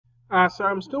So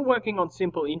I'm still working on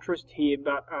simple interest here,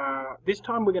 but this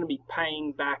time we're going to be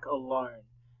paying back a loan.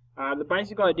 The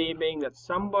basic idea being that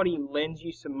somebody lends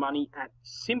you some money at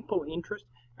simple interest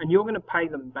and you're going to pay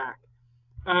them back.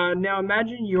 Now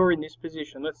imagine you're in this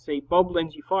position. Let's see, Bob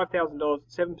lends you $5,000 at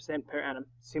 7% per annum,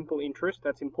 simple interest,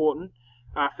 that's important,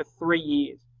 for 3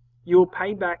 years. You'll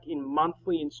pay back in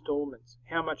monthly installments.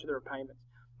 How much are the repayments?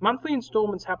 Monthly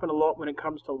installments happen a lot when it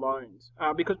comes to loans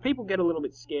because people get a little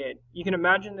bit scared. You can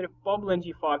imagine that if Bob lends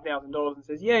you $5,000 and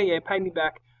says, yeah, pay me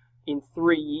back in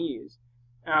 3 years.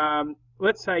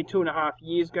 Let's say 2.5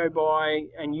 years go by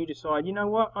and you decide, you know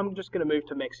what, I'm just going to move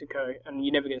to Mexico and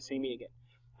you're never going to see me again.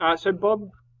 So Bob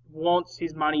wants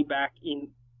his money back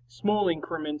in small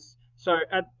increments. So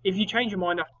if you change your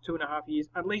mind after 2.5 years,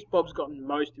 at least Bob's gotten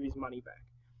most of his money back.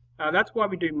 That's why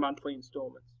we do monthly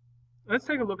installments. Let's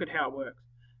take a look at how it works.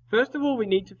 First of all, we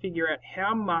need to figure out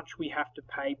how much we have to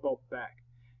pay Bob back.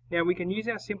 Now we can use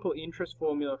our simple interest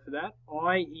formula for that.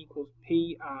 I equals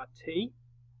PRT.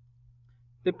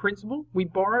 The principal, we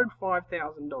borrowed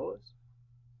 $5,000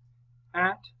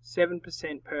 at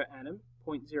 7% per annum,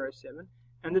 0.07,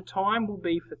 and the time will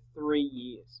be for 3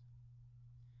 years.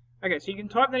 Okay, so you can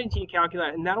type that into your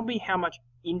calculator and that'll be how much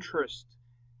interest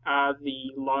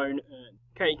the loan earned.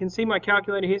 Okay, you can see my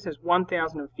calculator here says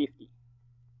 1,050.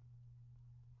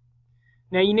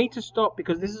 Now you need to stop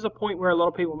because this is a point where a lot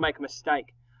of people make a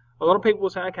mistake. A lot of people will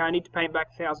say, okay, I need to pay him back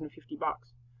 1,050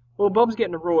 bucks. Well, Bob's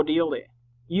getting a raw deal there.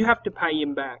 You have to pay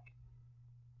him back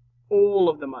all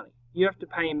of the money. You have to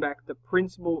pay him back the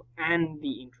principal and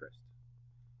the interest.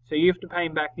 So you have to pay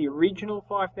him back the original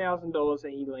 $5,000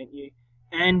 that he lent you,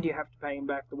 and you have to pay him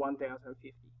back the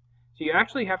 $1,050. So you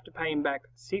actually have to pay him back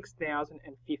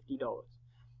 $6,050.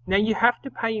 Now you have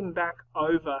to pay him back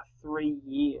over 3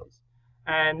 years.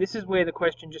 And this is where the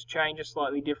question just changes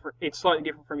slightly different. It's slightly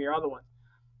different from your other ones.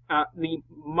 The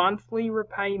monthly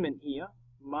repayment here,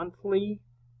 monthly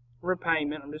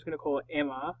repayment, I'm just going to call it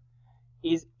MR,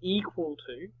 is equal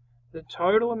to the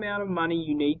total amount of money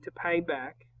you need to pay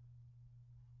back.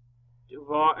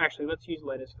 Actually, let's use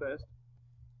letters first.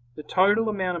 The total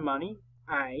amount of money,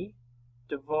 A,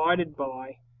 divided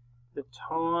by the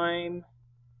time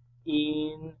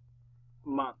in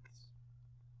months.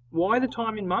 Why the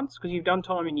time in months? Because you've done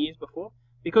time in years before.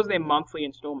 Because they're monthly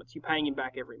installments, you're paying him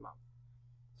back every month.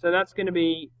 So that's going to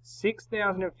be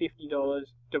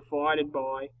 $6,050 divided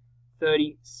by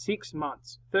 36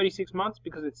 months. 36 months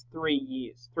because it's 3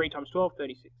 years. 3 times 12,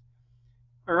 36.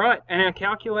 Alright, and our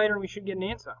calculator, we should get an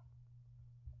answer.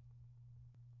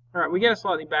 Alright, we get a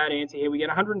slightly bad answer here. We get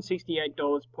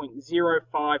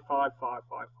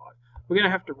 $168.055555. We're going to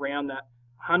have to round that.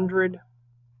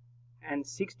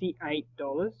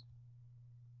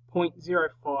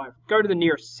 $168.05. Go to the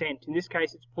nearest cent. In this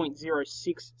case, it's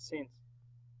 0.06 cents.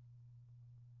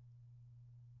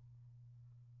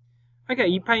 Okay,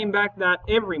 you pay him back that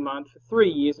every month for 3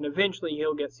 years, and eventually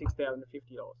he'll get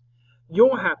 $6,050.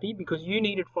 You're happy because you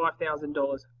needed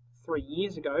 $5,000 3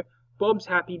 years ago. Bob's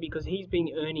happy because he's been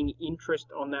earning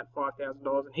interest on that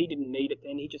 $5,000 and he didn't need it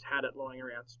then, he just had it lying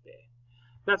around spare.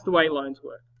 That's the way loans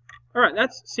work. Alright,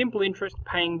 that's simple interest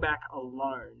paying back a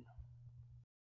loan.